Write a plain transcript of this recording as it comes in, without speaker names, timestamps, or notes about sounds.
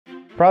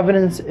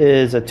Providence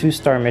is a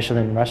 2-star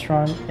Michelin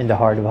restaurant in the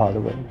heart of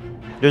Hollywood.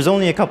 There's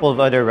only a couple of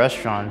other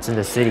restaurants in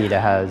the city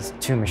that has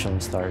 2 Michelin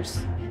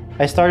stars.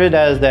 I started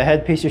as the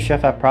head pastry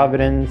chef at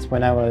Providence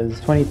when I was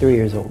 23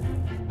 years old.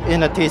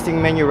 In a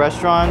tasting menu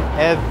restaurant,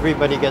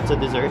 everybody gets a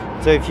dessert.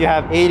 So if you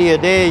have 80 a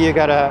day, you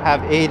gotta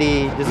have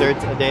 80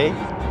 desserts a day.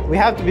 We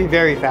have to be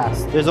very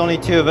fast. There's only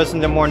 2 of us in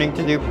the morning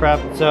to do prep,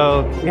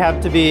 so we have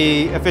to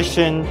be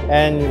efficient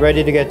and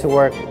ready to get to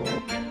work.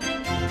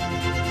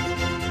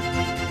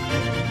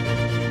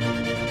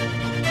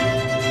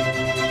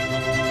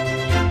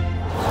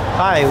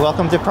 Hi,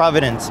 welcome to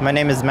Providence. My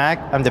name is Mac.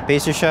 I'm the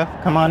pastry chef.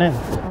 Come on in.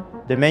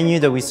 The menu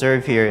that we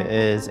serve here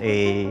is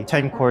a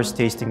 10-course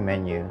tasting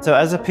menu. So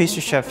as a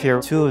pastry chef here,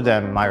 2 of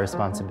them my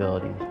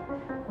responsibility.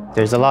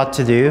 There's a lot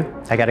to do.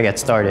 I gotta get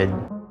started.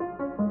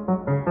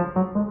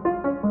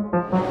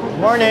 Good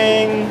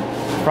morning.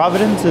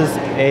 Providence is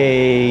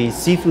a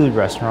seafood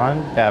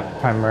restaurant that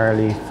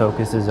primarily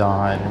focuses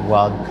on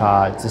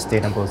wild-caught,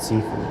 sustainable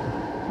seafood.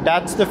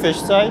 That's the fish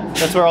side.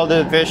 That's where all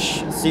the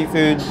fish,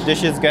 seafood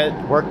dishes get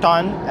worked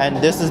on. And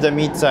this is the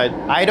meat side.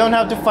 I don't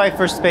have to fight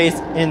for space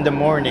in the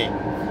morning,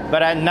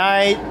 but at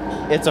night,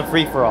 it's a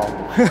free-for-all.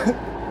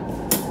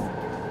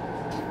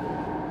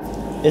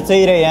 It's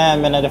 8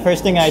 a.m. and the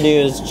first thing I do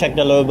is check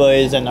the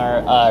lowboys and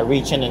our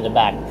reach-in the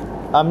back.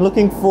 I'm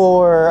looking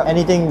for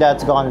anything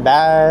that's gone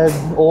bad,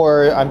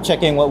 or I'm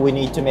checking what we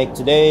need to make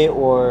today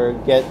or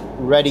get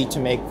ready to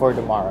make for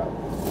tomorrow.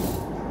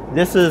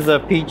 This is a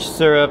peach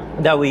syrup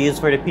that we use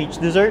for the peach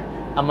dessert.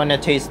 I'm gonna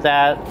taste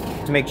that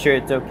to make sure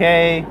it's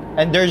okay.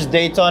 And there's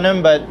dates on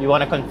them, but you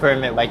wanna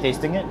confirm it by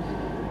tasting it.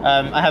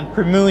 I have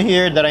Cremou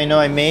here that I know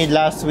I made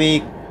last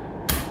week.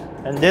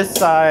 And this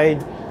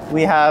side,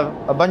 we have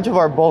a bunch of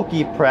our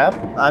bulky prep.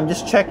 I'm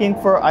just checking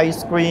for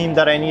ice cream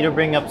that I need to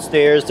bring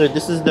upstairs. So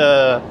this is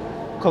the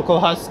cocoa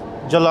husk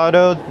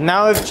gelato.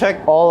 Now I've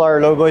checked all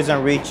our logos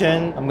and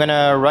reach-in. I'm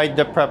gonna write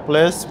the prep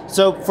list.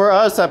 So for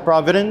us at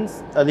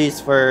Providence, at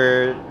least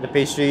for the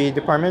pastry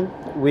department,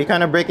 we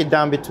kind of break it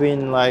down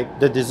between like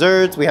the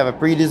desserts. We have a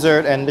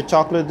pre-dessert and the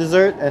chocolate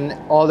dessert and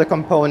all the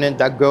component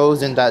that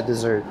goes in that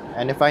dessert.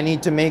 And if I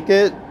need to make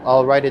it,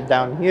 I'll write it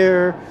down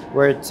here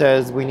where it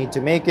says we need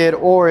to make it,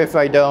 or if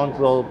I don't,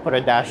 we'll put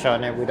a dash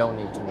on it, we don't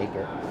need to make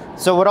it.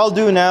 So what I'll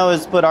do now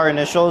is put our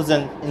initials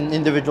in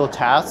individual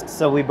tasks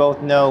so we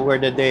both know where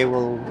the day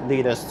will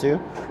lead us to.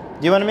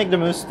 Do you want to make the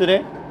mousse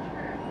today?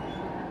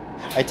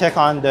 I take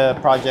on the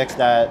projects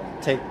that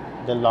take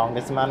the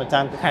longest amount of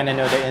time to kind of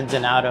know the ins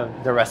and outs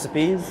of the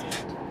recipes.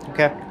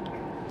 Okay,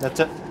 that's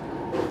it.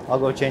 I'll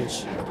go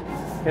change.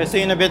 Okay, see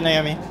you in a bit,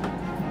 Naomi.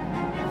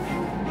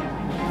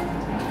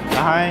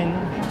 Behind.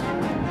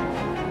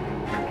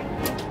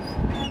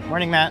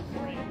 Morning, Matt.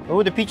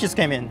 Oh, the peaches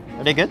came in.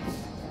 Are they good?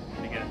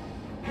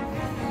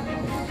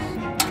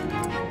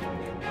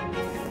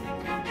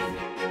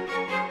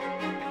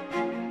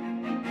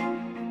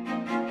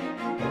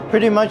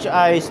 Pretty much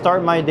I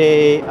start my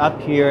day up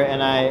here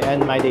and I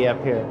end my day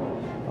up here.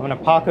 I'm gonna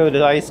paco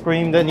the ice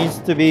cream that needs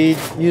to be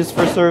used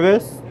for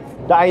service.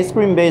 The ice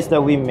cream base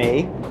that we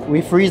make, we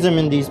freeze them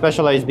in these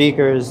specialized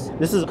beakers.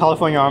 This is a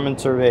California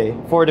almond sorbet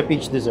for the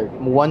peach dessert.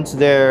 Once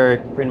they're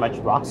pretty much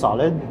rock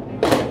solid,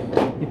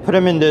 you put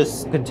them in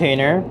this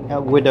container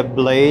with a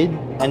blade,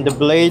 and the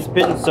blade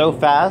spins so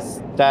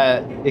fast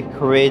that it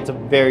creates a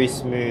very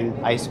smooth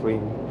ice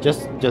cream.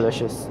 Just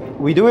delicious.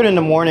 We do it in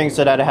the morning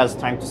so that it has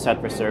time to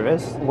set for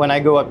service. When I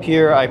go up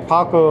here, I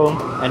paco,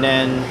 and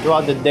then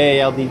throughout the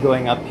day, I'll be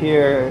going up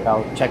here.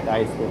 I'll check the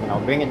ice cream and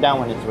I'll bring it down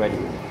when it's ready.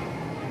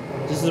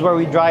 This is where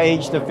we dry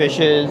age the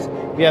fishes.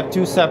 We have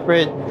 2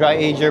 separate dry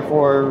ager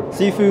for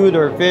seafood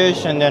or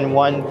fish, and then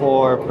 1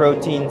 for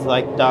proteins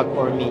like duck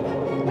or meat.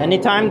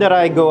 Anytime that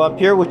I go up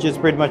here, which is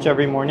pretty much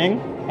every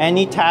morning,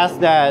 any tasks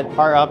that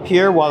are up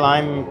here while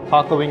I'm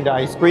pacoing the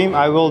ice cream,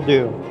 I will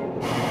do.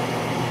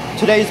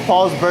 Today's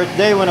Paul's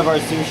birthday, one of our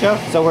sous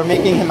chefs, so we're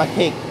making him a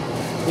cake.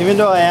 Even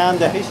though I am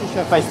the pastry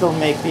chef, I still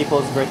make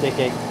people's birthday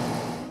cake.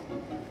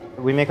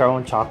 We make our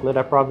own chocolate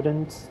at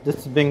Providence. This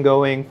has been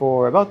going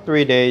for about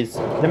 3 days.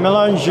 The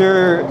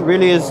melanger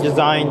really is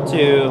designed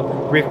to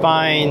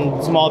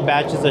refine small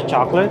batches of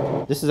chocolate.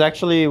 This is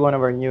actually one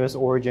of our newest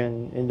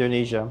origin,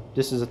 Indonesia.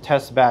 This is a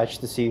test batch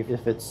to see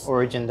if it's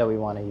origin that we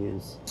want to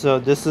use. So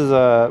this is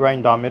a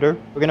grindometer.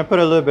 We're gonna put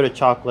a little bit of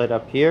chocolate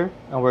up here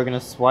and we're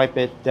gonna swipe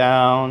it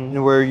down.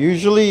 And we're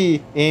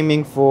usually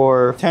aiming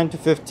for 10 to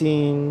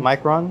 15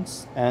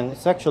 microns, and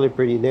it's actually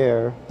pretty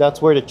there.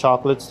 That's where the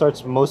chocolate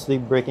starts mostly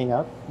breaking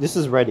up. This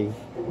is ready.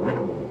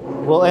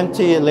 We'll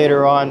empty it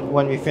later on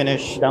when we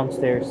finish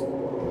downstairs.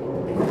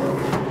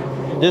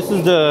 This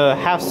is the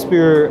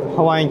half-spear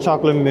Hawaiian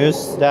chocolate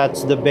mousse.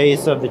 That's the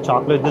base of the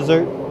chocolate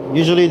dessert.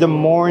 Usually the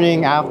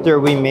morning after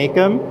we make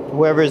them,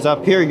 whoever's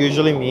up here,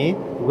 usually me,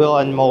 will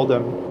unmold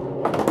them.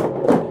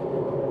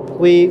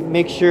 We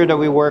make sure that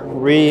we work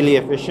really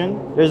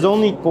efficient. There's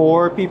only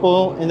 4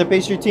 people in the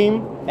pastry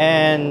team,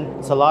 and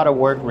it's a lot of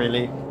work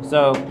really.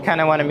 So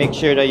kind of want to make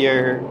sure that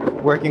you're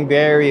working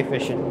very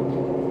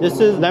efficient. This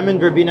is lemon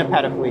verbena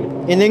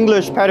patafouille. In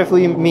English,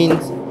 patafouille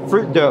means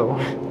fruit dough.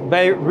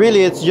 But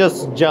really, it's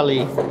just jelly.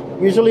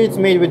 Usually it's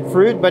made with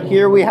fruit, but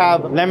here we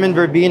have lemon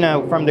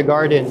verbena from the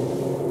garden.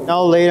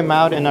 I'll lay them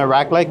out in a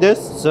rack like this,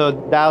 so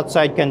the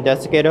outside can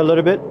desiccate a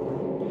little bit.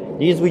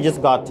 These we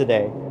just got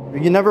today.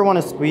 You never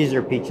want to squeeze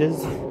your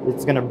peaches.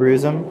 It's gonna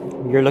bruise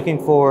them. You're looking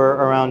for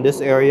around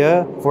this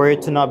area for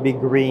it to not be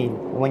green.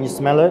 When you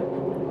smell it,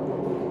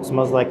 it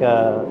smells like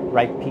a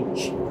ripe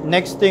peach.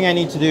 Next thing I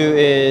need to do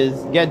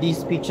is get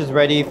these peaches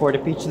ready for the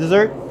peach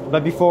dessert.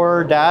 But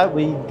before that,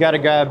 we gotta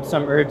grab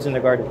some herbs in the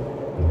garden.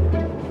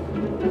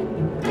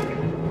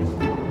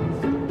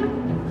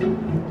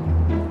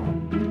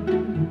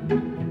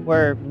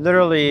 We're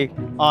literally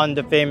on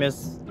the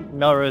famous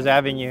Melrose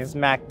Avenue. It's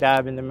smack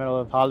dab in the middle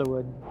of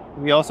Hollywood.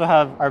 We also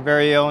have our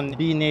very own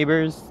bee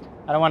neighbors.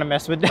 I don't want to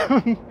mess with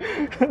them.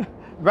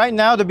 Right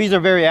now, the bees are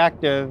very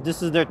active.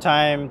 This is their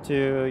time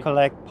to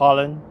collect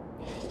pollen.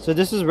 So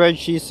this is red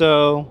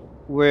shiso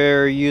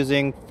we're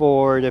using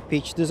for the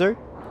peach dessert.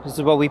 This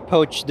is what we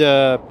poach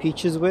the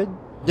peaches with.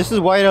 This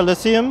is white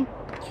alyssum.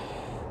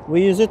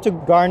 We use it to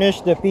garnish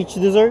the peach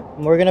dessert.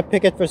 We're gonna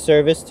pick it for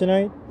service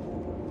tonight.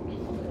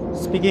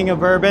 Speaking of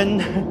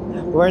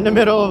bourbon, we're in the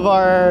middle of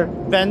our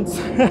vents.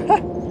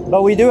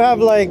 But we do have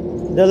like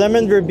the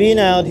lemon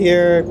verbena out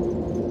here.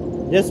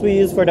 This we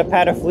use for the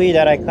pat of fouille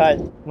that I cut.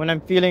 When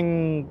I'm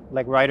feeling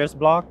like writer's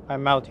block,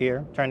 I'm out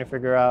here trying to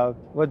figure out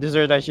what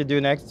dessert I should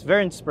do next. It's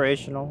very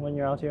inspirational when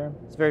you're out here.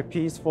 It's very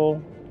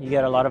peaceful. You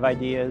get a lot of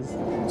ideas.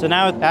 So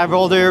now I have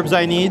all the herbs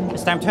I need.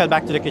 It's time to head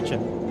back to the kitchen.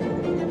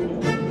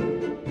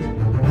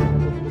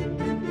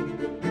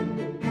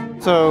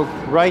 So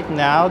right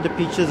now, the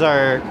peaches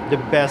are the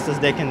best as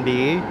they can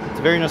be.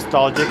 It's very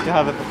nostalgic to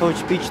have a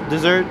poached peach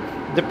dessert.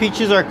 The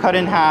peaches are cut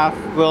in half.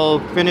 We'll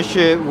finish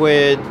it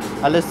with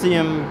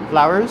alyssum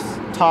flowers,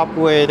 topped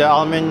with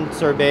almond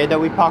sorbet that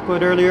we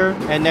pacoed earlier.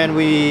 And then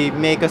we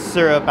make a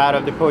syrup out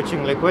of the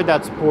poaching liquid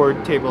that's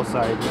poured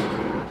tableside.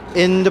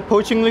 In the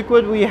poaching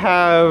liquid, we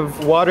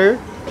have water,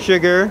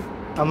 sugar.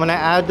 I'm gonna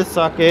add the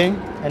sake,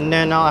 and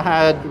then I'll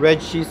add red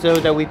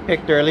shiso that we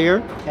picked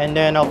earlier. And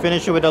then I'll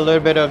finish it with a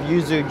little bit of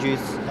yuzu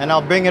juice, and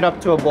I'll bring it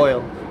up to a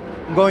boil.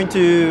 I'm going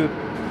to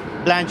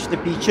blanch the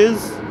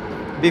peaches.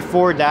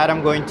 Before that,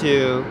 I'm going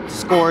to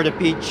score the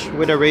peach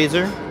with a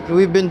razor.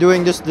 We've been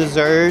doing this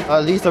dessert,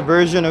 at least a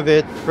version of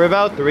it, for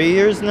about 3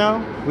 years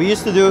now. We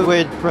used to do it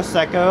with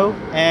Prosecco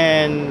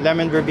and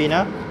lemon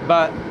verbena,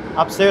 but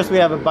upstairs we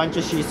have a bunch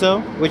of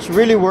shiso, which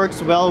really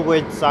works well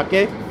with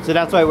sake, so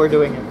that's why we're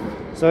doing it.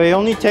 So it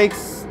only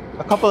takes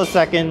a couple of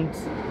seconds.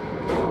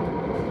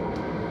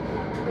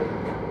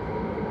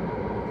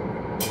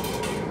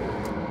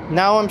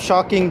 Now I'm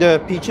shocking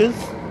the peaches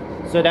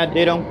so that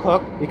they don't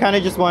cook. You kind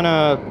of just want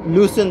to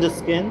loosen the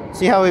skin.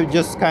 See how it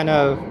just kind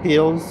of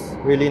peels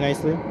really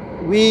nicely?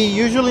 We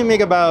usually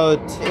make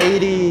about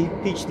 80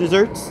 peach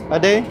desserts a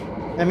day.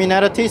 I mean,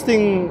 at a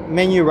tasting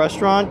menu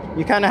restaurant,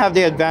 you kind of have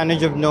the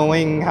advantage of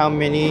knowing how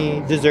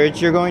many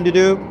desserts you're going to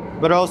do.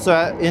 But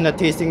also in a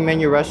tasting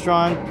menu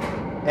restaurant,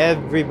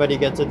 everybody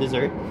gets a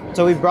dessert.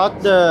 So we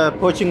brought the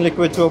poaching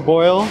liquid to a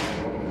boil,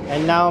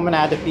 and now I'm gonna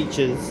add the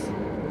peaches.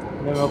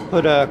 And then we'll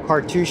put a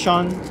cartouche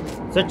on.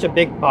 Such a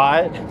big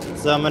pot,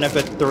 so I'm gonna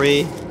put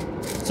 3.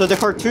 So the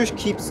cartouche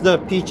keeps the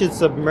peaches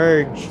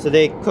submerged so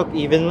they cook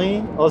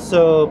evenly.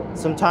 Also,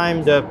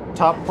 sometimes the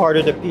top part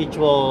of the peach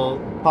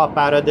will pop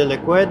out of the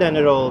liquid and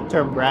it'll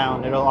turn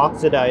brown, it'll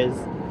oxidize.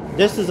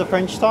 This is a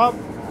French top,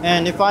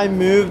 and if I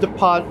move the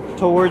pot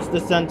towards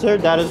the center,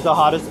 that is the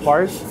hottest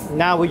part.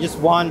 Now we just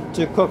want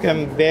to cook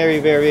them very,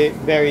 very,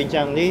 very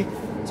gently.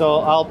 So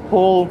I'll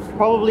pull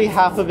probably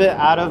half of it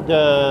out of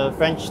the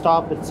French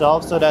top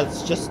itself, so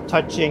that's just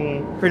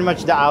touching pretty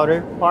much the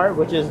outer part,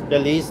 which is the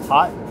least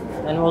hot.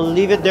 And we'll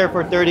leave it there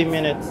for 30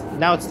 minutes.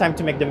 Now it's time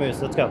to make the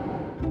mousse. Let's go.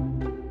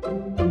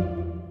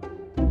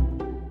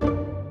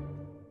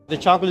 The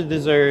chocolate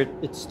dessert,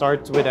 it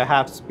starts with a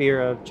half spear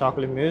of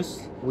chocolate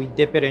mousse. We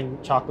dip it in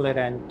chocolate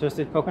and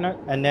toasted coconut,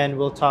 and then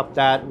we'll top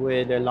that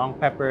with a long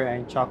pepper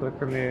and chocolate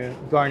cremeux,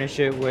 garnish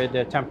it with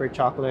a tempered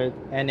chocolate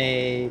and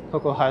a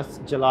cocoa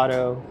husk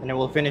gelato, and then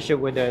we'll finish it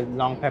with a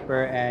long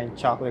pepper and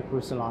chocolate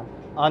croissant.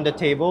 On the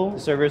table, the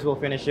servers will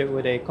finish it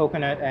with a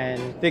coconut and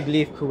fig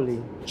leaf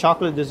coulis.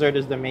 Chocolate dessert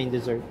is the main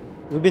dessert.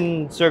 We've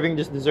been serving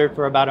this dessert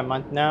for about a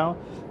month now,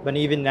 but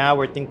even now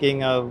we're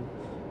thinking of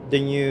the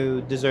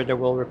new dessert that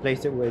we'll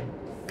replace it with.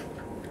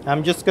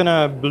 I'm just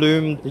gonna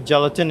bloom the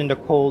gelatin in the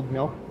cold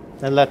milk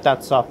and let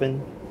that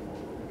soften.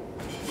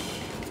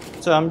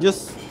 So I'm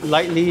just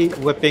lightly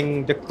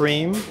whipping the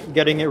cream,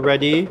 getting it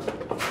ready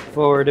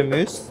for the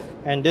mousse.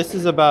 And this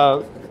is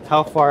about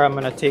how far I'm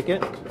gonna take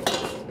it.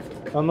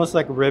 Almost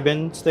like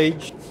ribbon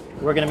stage.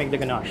 We're gonna make the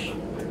ganache.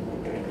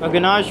 A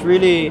ganache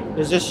really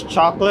is just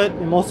chocolate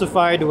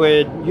emulsified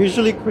with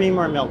usually cream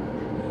or milk.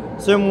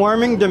 So I'm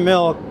warming the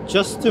milk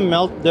just to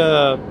melt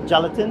the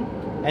gelatin,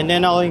 and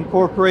then I'll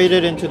incorporate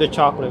it into the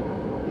chocolate.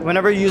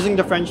 Whenever you're using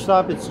the French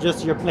top, it's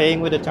just you're playing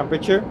with the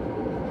temperature.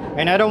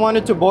 And I don't want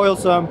it to boil,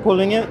 so I'm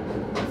pulling it,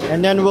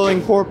 and then we'll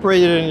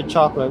incorporate it in the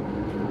chocolate.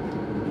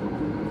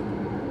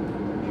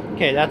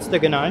 Okay, that's the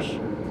ganache.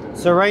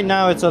 So right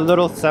now it's a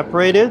little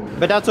separated,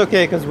 but that's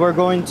okay because we're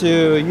going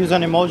to use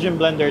an emulsion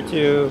blender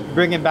to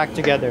bring it back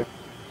together.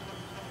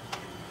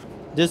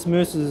 This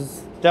mousse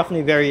is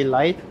definitely very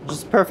light,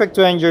 just perfect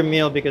to end your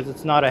meal because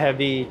it's not a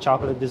heavy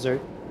chocolate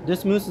dessert.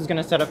 This mousse is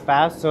gonna set up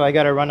fast, so I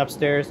gotta run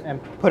upstairs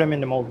and put them in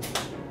the mold.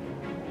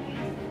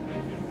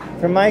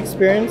 From my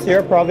experience here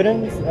at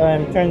Providence,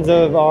 in terms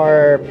of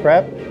our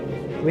prep,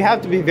 we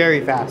have to be very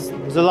fast.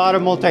 There's a lot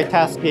of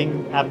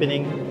multitasking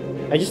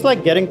happening. I just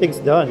like getting things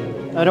done.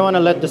 I don't want to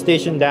let the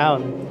station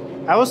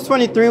down. I was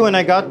 23 when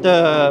I got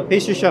the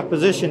pastry chef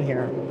position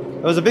here.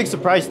 It was a big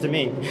surprise to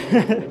me.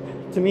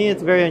 To me,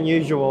 it's very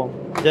unusual.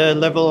 The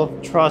level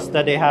of trust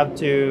that they have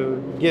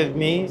to give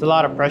me, it's a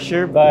lot of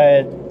pressure,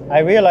 but I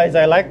realized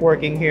I like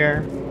working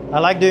here. I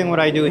like doing what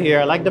I do here.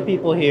 I like the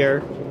people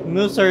here.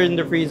 Mousse are in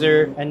the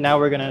freezer, and now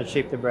we're gonna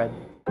shape the bread.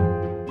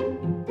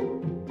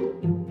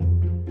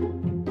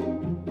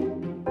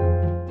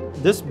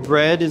 This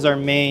bread is our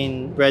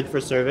main bread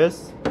for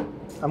service.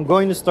 I'm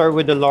going to start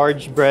with the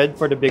large bread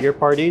for the bigger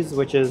parties,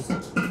 which is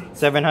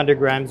 700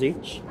 grams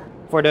each.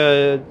 For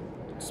the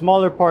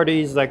smaller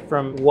parties, like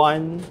from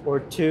 1 or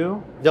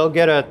 2, they'll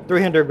get a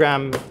 300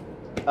 gram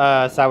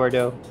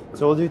sourdough.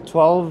 So we'll do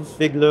 12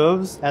 big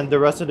loaves, and the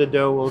rest of the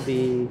dough will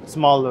be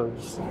small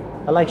loaves.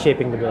 I like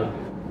shaping the bread.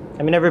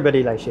 I mean,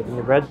 everybody likes shaping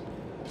the bread.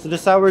 So the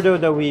sourdough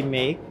that we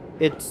make,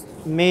 it's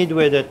made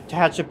with a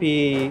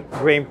Tehachapi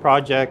grain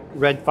project,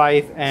 red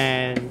fife,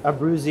 and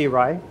Abruzzi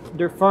rye.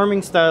 Their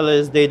farming style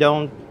is they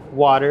don't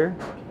water.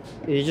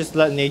 You just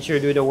let nature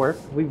do the work.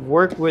 We've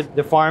worked with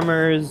the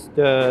farmers,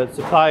 the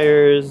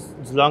suppliers,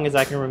 as long as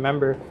I can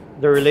remember.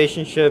 The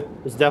relationship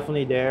is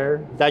definitely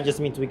there. That just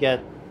means we get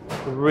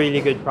a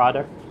really good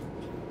product.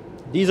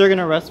 These are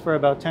gonna rest for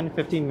about 10 to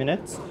 15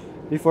 minutes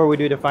before we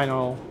do the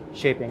final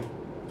shaping.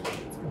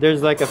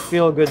 There's like a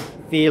feel-good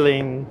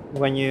feeling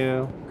when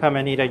you come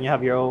and eat and you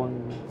have your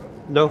own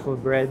loaf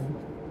of bread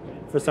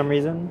for some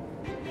reason.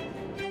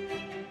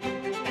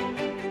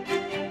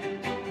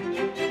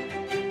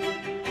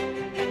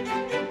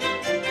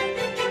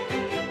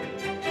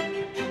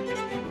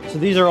 So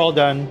these are all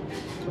done.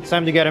 It's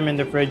time to get them in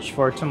the fridge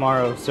for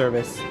tomorrow's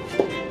service.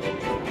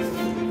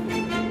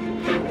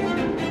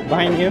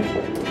 Behind you.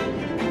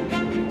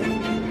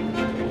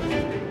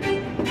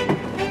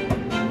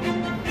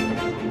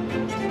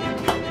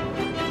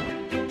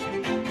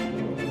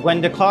 When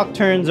the clock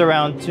turns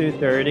around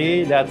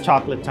 2:30, that's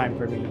chocolate time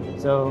for me.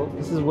 So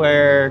this is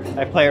where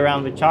I play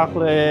around with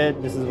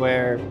chocolate. This is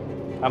where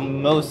I'm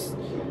most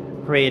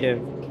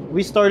creative.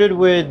 We started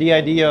with the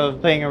idea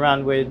of playing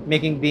around with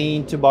making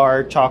bean to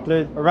bar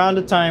chocolate around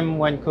the time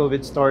when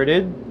COVID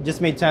started. It just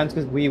made sense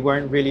because we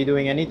weren't really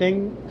doing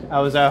anything.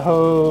 I was at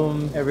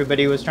home,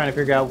 everybody was trying to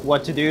figure out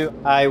what to do.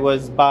 I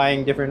was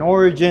buying different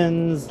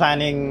origins,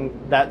 planning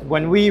that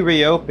when we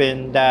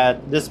reopen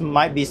that this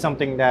might be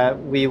something that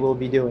we will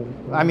be doing.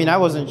 I mean, I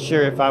wasn't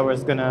sure if I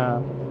was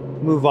gonna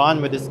move on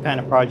with this kind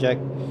of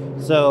project.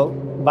 So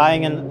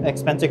buying an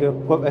expensive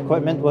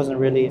equipment wasn't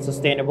really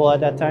sustainable at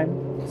that time.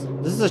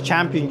 This is a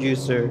champion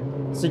juicer.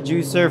 It's a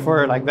juicer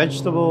for like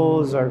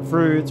vegetables or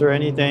fruits or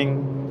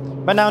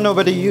anything. But now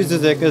nobody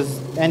uses it because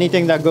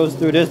anything that goes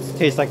through this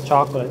tastes like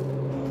chocolate.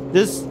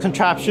 This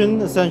contraption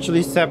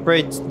essentially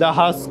separates the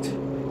husk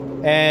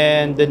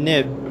and the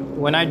nib.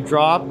 When I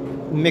drop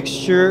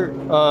mixture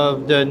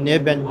of the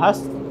nib and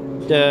husk,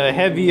 the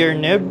heavier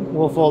nib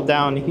will fall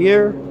down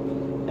here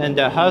and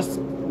the husk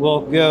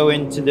will go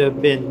into the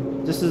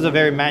bin. This is a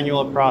very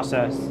manual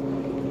process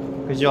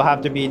because you'll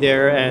have to be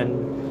there and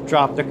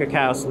drop the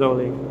cacao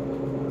slowly.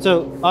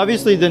 So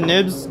obviously the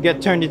nibs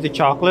get turned into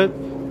chocolate,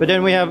 but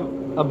then we have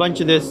a bunch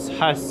of this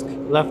husk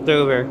left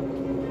over.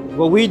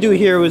 What we do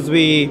here is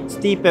we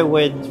steep it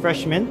with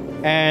fresh mint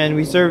and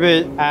we serve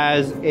it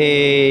as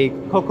a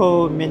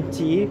cocoa mint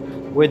tea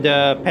with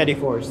the petit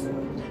fours.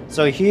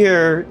 So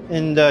here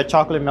in the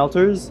chocolate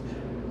melters,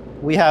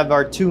 we have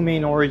our two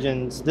main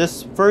origins.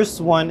 This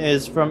first one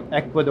is from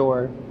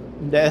Ecuador.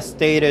 The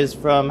estate is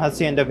from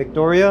Hacienda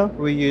Victoria.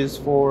 We use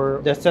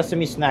for the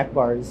sesame snack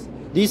bars.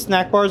 These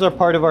snack bars are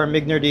part of our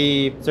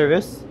McGinity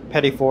service,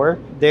 Petit Four.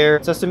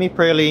 They're sesame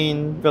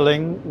praline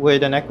filling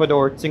with an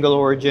Ecuador single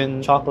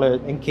origin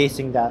chocolate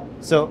encasing that.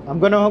 So I'm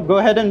gonna go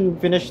ahead and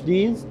finish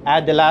these,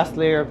 add the last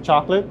layer of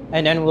chocolate,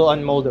 and then we'll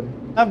unmold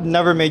them. I've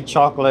never made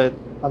chocolate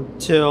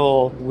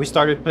until we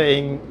started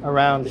playing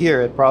around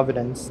here at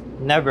Providence.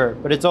 Never,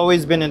 but it's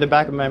always been in the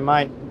back of my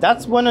mind.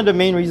 That's one of the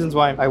main reasons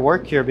why I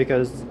work here,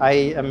 because I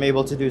am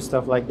able to do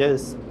stuff like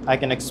this. I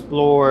can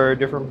explore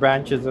different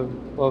branches of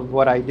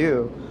what I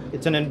do.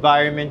 It's an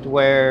environment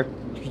where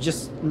you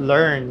just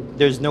learn.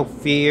 There's no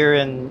fear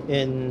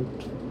in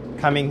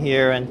coming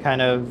here and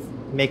kind of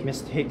make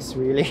mistakes,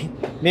 really.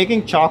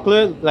 Making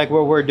chocolate like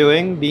what we're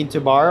doing, bean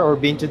to bar or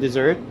bean to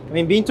dessert. I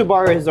mean, bean to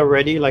bar is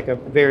already like a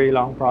very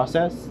long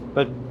process,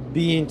 but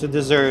bean to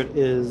dessert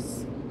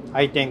is,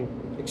 I think,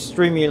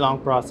 extremely long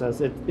process.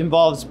 It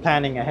involves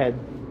planning ahead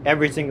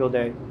every single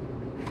day.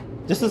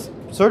 This is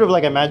sort of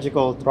like a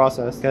magical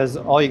process because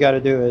all you got to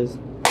do is,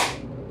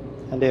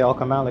 and they all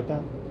come out like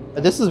that.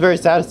 This is very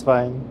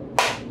satisfying.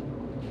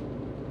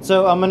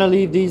 So I'm gonna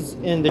leave these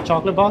in the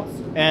chocolate box,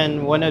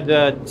 and one of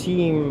the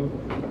team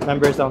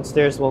members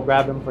downstairs will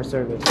grab them for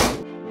service.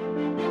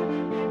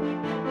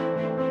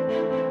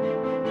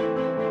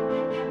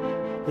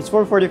 It's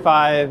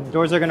 4:45.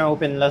 Doors are gonna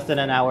open in less than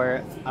an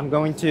hour. I'm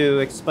going to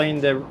explain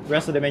the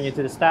rest of the menu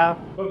to the staff.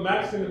 But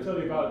Mac's gonna tell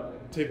you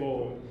about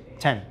table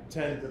 10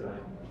 tonight.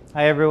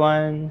 Hi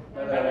everyone.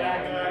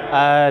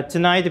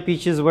 Tonight the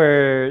peaches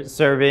we're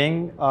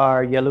serving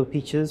are yellow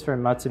peaches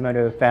from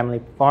Matsumoto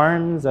Family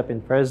Farms up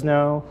in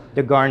Fresno.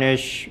 The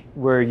garnish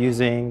we're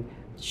using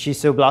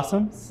shiso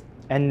blossoms.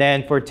 And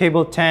then for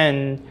table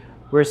 10,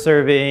 we're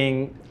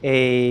serving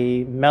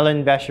a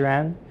melon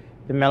vacherin.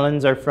 The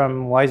melons are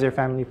from Weiser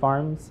Family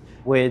Farms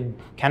with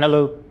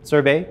cantaloupe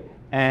sorbet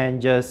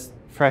and just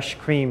fresh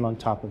cream on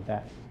top of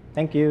that.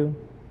 Thank you.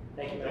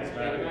 Thank you. Thanks,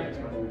 Mac.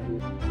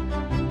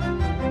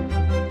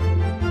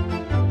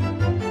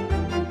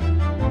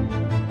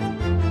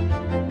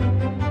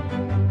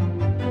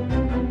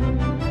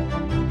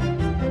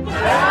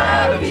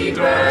 Happy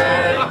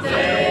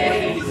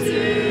birthday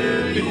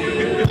to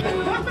you.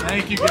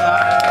 Thank you,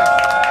 guys.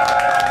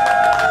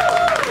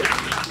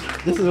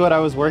 This is what I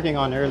was working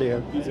on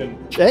earlier.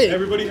 Hey.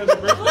 Everybody has a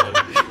birthday.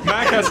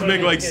 Mac has to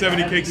make like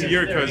 70 cakes a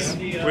year because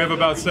we have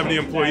about 70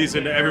 employees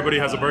and everybody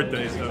has a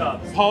birthday. So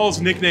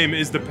Paul's nickname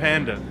is the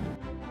Panda.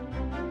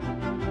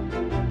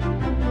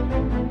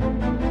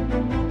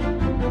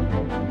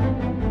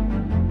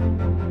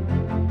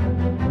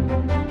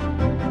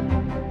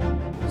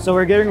 So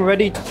we're getting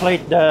ready to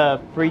plate the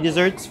free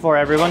desserts for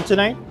everyone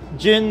tonight.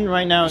 Jin,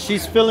 right now,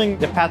 she's filling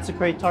the pâte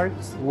sucrée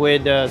tarts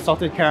with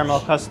salted caramel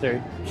custard.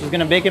 She's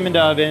gonna bake them in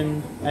the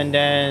oven, and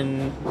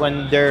then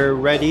when they're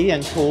ready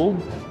and cooled,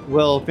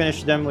 we'll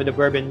finish them with the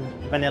bourbon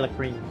vanilla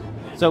cream.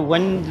 So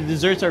when the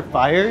desserts are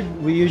fired,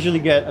 we usually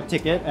get a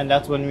ticket, and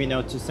that's when we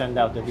know to send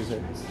out the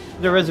desserts.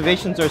 The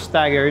reservations are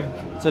staggered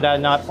so that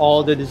not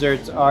all the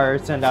desserts are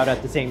sent out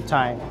at the same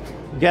time.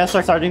 Guests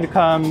are starting to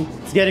come.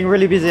 It's getting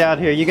really busy out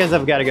here. You guys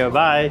have got to go.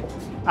 Bye.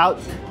 Out.